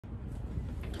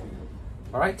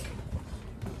Alright,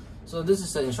 so this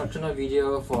is an instructional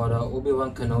video for the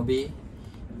Obi-Wan Kenobi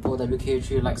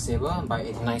OWK3 lightsaber by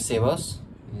 89Sabers.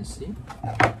 You can see.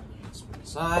 Let's put it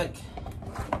aside.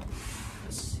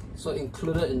 So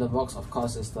included in the box, of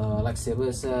course, is the lightsaber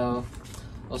itself.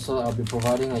 Also, I'll be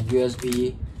providing a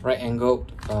USB right-angled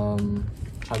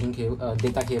charging cable,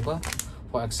 data cable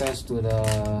for access to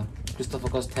the Crystal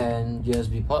Focus 10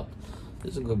 USB port.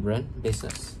 It's a good brand,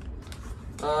 Basis.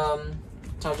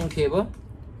 Charging cable.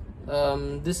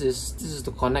 This is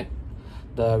to connect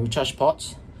the recharge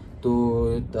ports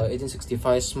to the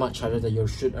 1865 smart charger that you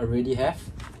should already have.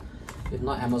 If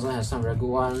not, Amazon has some very good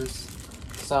ones.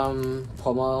 Some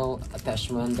pommel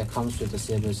attachment that comes with the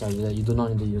saber, so that you do not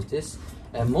need to use this.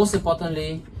 And most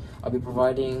importantly, I'll be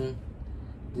providing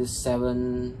this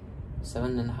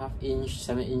 7.5 inch,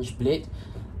 7-inch blade.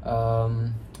 A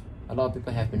lot of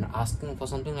people have been asking for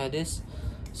something like this,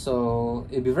 so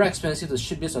it'd be very expensive to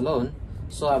ship this alone.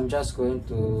 So I'm just going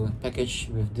to package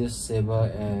with this saber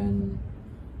and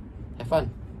have fun.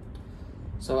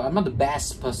 So I'm not the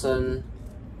best person.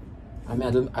 I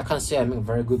mean, I can't say I make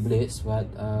very good blades, but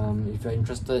if you're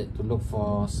interested to look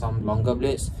for some longer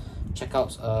blades, check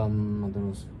out I don't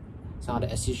know, some of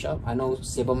the Etsy shop. I know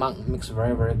Sabermark makes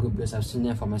very good blades. I've seen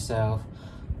them for myself,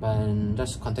 but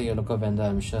just contact your local vendor.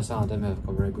 I'm sure some of them have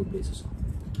got very good blades as well.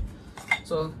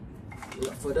 So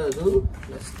without further ado,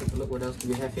 let's take a look what else do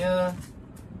we have here.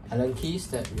 Allen keys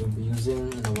that we'll be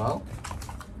using in a while.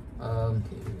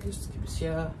 Okay, we'll just keep this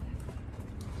here.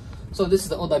 So this is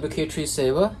the OWK3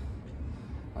 saber.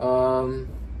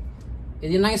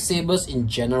 89Sabers in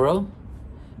general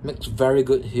makes very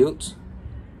good hilt,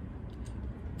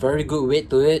 very good weight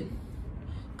to it.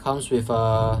 Comes with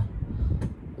a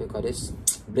we call this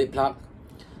blade plug,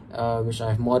 which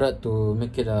I've modded to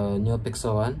make it a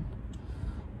Neopixel one.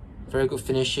 Very good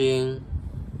finishing,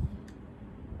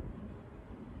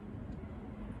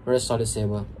 very solid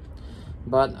saber.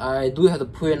 But I do have to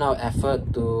put in our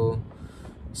effort to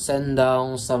sand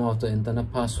down some of the internal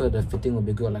parts so the fitting will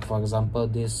be good. Like for example,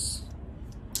 this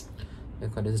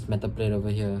metal plate over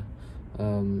here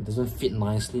doesn't fit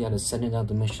nicely. I have to sand it down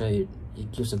to make sure it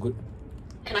gives a good,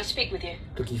 can I speak with you?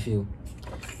 Cookie feel.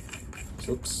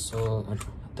 Oops, so I'll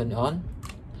turn it on.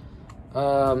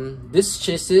 This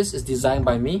chassis is designed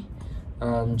by me,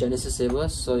 Genexis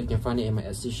Sabers, so you can find it in my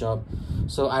Etsy shop.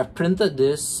 So I've printed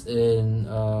this in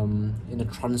a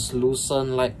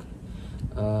translucent like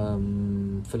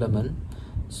filament,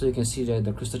 so you can see that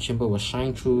the crystal chamber will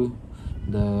shine through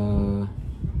the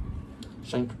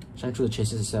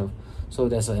chassis itself. So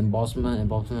there's an embossment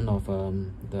of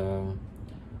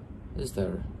this is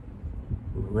the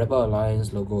Rebel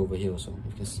Alliance logo over here. Also,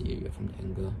 you can see it from the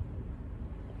angle.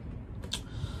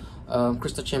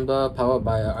 Crystal chamber powered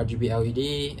by a RGB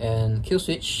LED and kill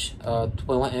switch,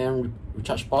 2.1mm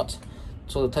recharge port.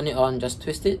 So to turn it on, just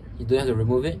twist it. You don't have to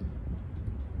remove it.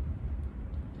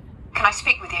 Can I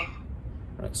speak with you?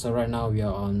 Right, so right now we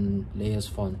are on layers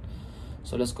font.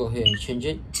 So let's go ahead and change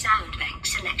it. Sound bank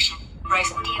selection.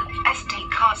 Raise audio. SD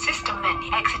card system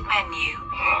menu. Exit menu.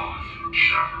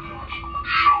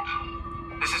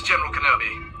 This is General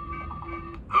Kenobi.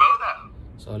 Hello there.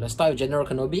 So let's start with General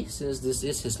Kenobi, since this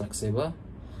is his lightsaber.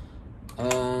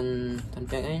 And turn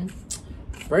back in.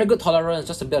 Very good tolerance,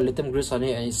 just a bit of lithium grease on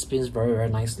it, and it spins very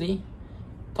nicely.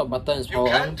 Top button is power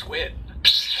on.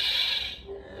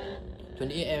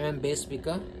 28mm bass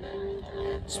speaker,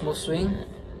 smooth swing,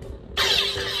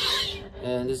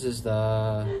 and this is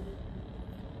the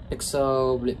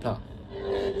Pixel blade plug.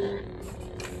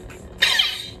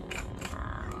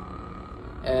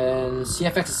 And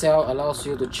CFX itself allows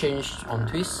you to change on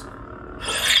twist.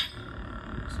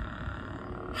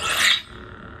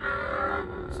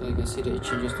 So you can see that it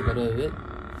changes together with it.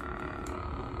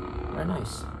 Very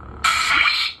nice.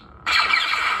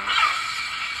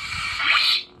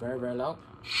 Very loud.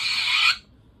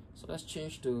 So let's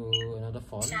change to another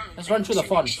font. Let's run through the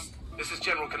fonts. This is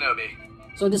General Kenobi.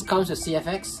 So this comes with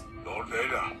CFX, Lord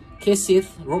Vader. Ksith,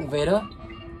 Rouge Vader,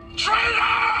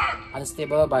 Traitor!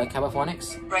 Unstable by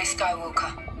Kyberphonics, Ray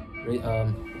Skywalker.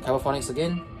 Kyberphonics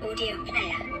again. Audio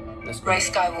player. Let's go. Ray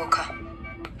Skywalker.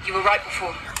 You were right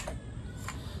before.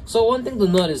 So one thing to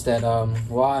note is that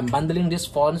while I'm bundling these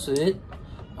fonts with it,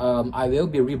 I will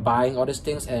be rebuying all these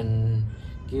things and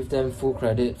give them full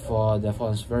credit for their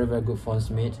fonts. Very good fonts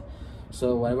made.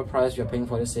 So whatever price you're paying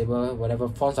for this saber, whatever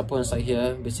fonts I put inside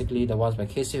here, basically the ones by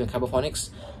Ksith and Kyberphonics,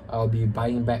 I'll be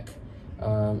buying back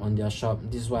on their shop.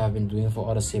 This is what I've been doing for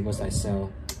all the sabers I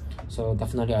sell. So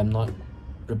definitely I'm not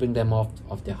ripping them off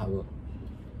of their hardware.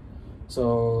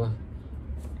 So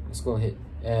let's go ahead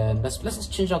and let's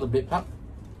just change out the blade plug.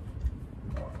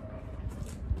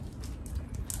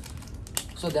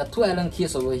 So there are two Allen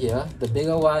keys over here. The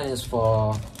bigger one is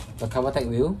for the cover tag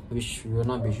wheel, which we will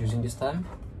not be using this time.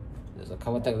 There's a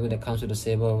cover tag wheel that comes with the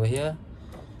saber over here,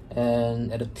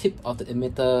 and at the tip of the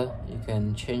emitter you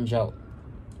can change out.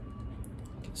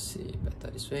 You can see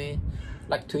better this way.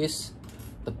 Like twist,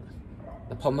 the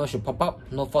pommel should pop up.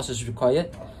 No force is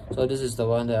required. So this is the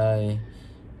one that I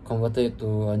converted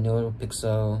to a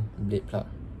Neopixel blade plug.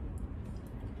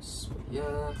 So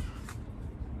yeah,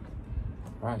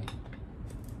 right,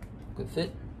 good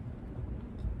fit.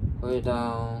 Hold it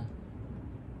down,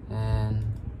 and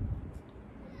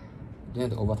you don't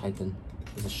have to over tighten.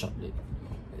 It's a short blade.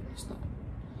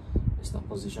 It's not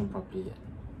positioned properly yet.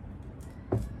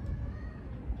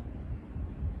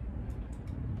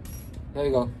 There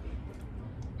we go.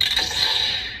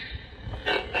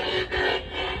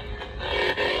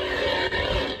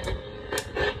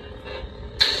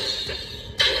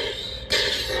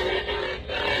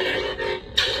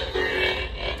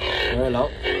 Very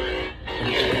loud.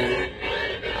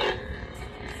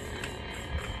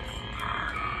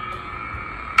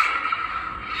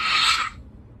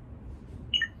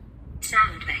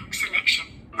 Sound bank selection.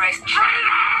 Rice.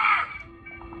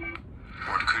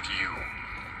 What could you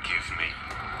give me?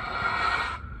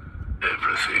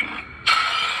 Everything.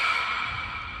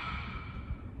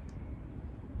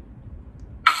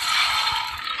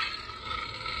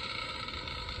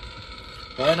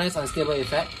 Very nice unstable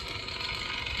effect.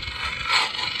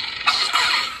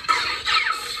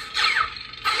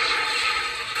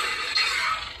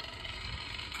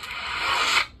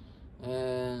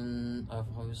 And I've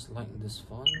always liked this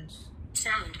font.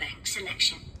 Sound bank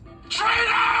selection.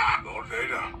 Lord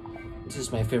Vader. This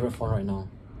is my favorite font right now.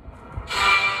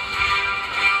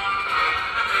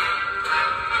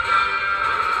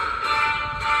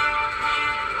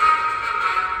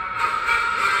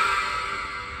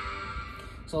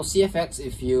 So CFX,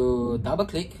 if you double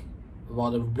click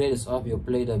while the blade is off, you'll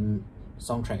play the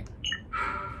soundtrack.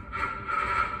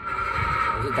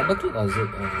 Is it double click or is it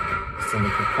single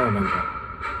click? I can't remember.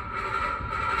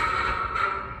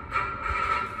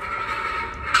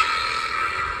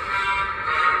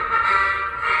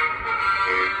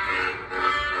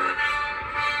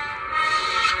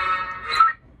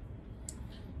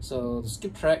 So the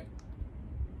skip track,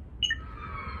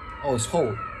 oh, it's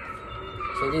hold.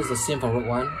 So this is the same from Rogue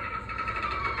One.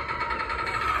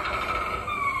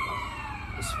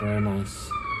 It's very nice.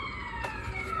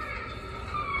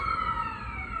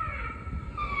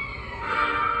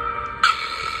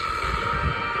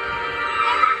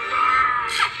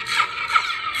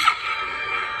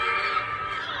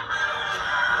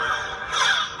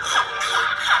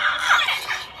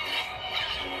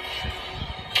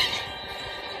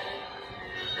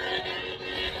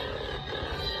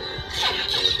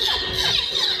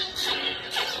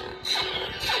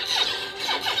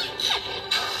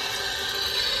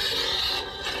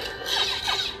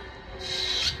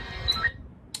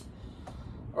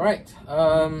 Alright,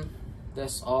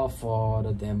 that's all for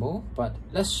the demo, but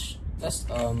let's let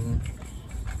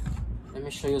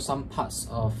me show you some parts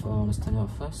of let's turn it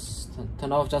off first.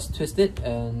 Turn off, just twist it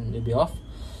and it'll be off.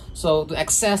 So to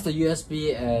access the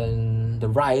USB and the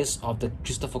RICE of the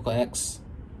Ksith X,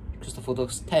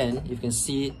 Ksith 10, you can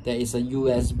see there is a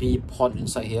USB port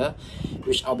inside here,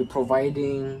 which I'll be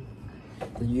providing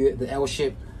the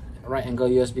L-shaped right angle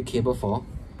USB cable for.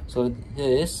 So here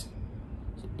it is.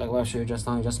 Like what I showed you just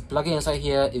now, you just plug it inside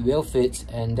here, it will fit,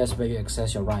 and that's where you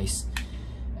access your RICE.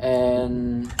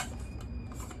 And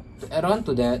to add on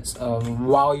to that,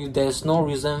 while there's no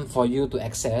reason for you to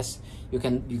access, you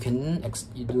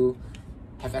do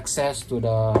have access to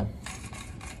the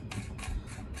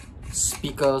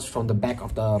speakers from the back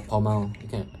of the pommel. You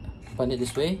can open it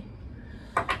this way.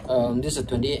 This is a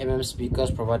 28mm speakers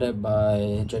provided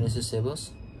by Genexis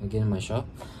Sabers, again in my shop,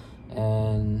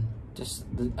 and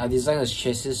I designed the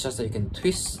chassis just so you can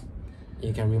twist,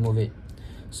 you can remove it.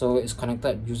 So it's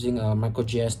connected using a micro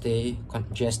GST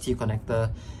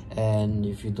connector, and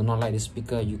if you do not like the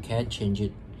speaker, you can change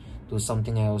it to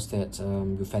something else that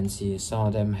you fancy. Some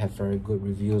of them have very good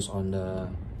reviews on the,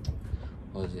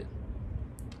 what is it?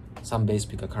 Some bass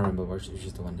speaker, I can't remember which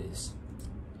is the one that is.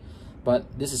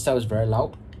 But this itself is very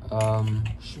loud.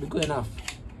 Should be good enough.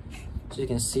 So you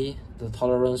can see the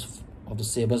tolerance of the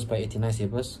Sabers by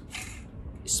 89Sabers.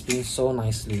 It spins so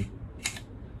nicely.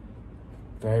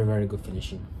 Very, very good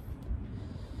finishing.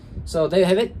 So there you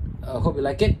have it. I hope you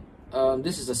like it.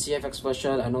 This is the CFX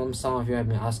version. I know some of you have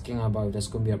been asking about if there's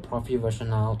going to be a Profi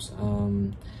version out.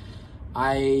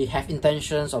 I have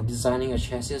intentions of designing a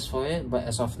chassis for it, but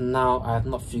as of now I have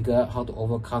not figured out how to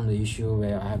overcome the issue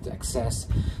where I have to access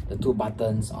the 2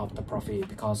 buttons of the Profi,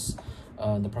 because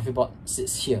the Profi board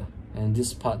sits here and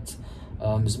this part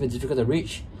is a bit difficult to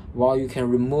reach. While you can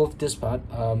remove this part,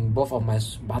 both of my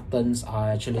buttons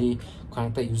are actually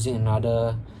connected using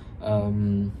another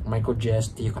micro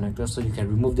JST connector, so you can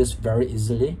remove this very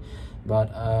easily,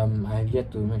 but I have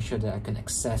yet to make sure that I can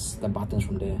access the buttons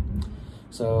from there.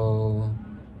 So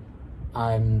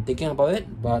I'm thinking about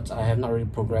it, but I have not really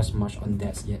progressed much on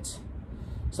that yet.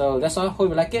 So that's all. Hope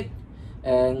you like it,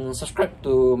 and subscribe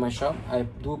to my shop. I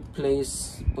do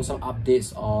put some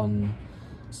updates on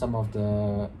some of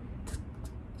the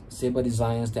saber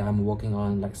designs that I'm working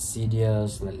on, like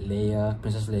Sidious, like Leia,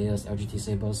 Princess Leia's LGT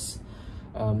sabers.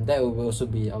 That will also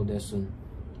be out there soon.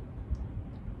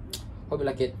 Hope you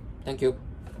like it. Thank you.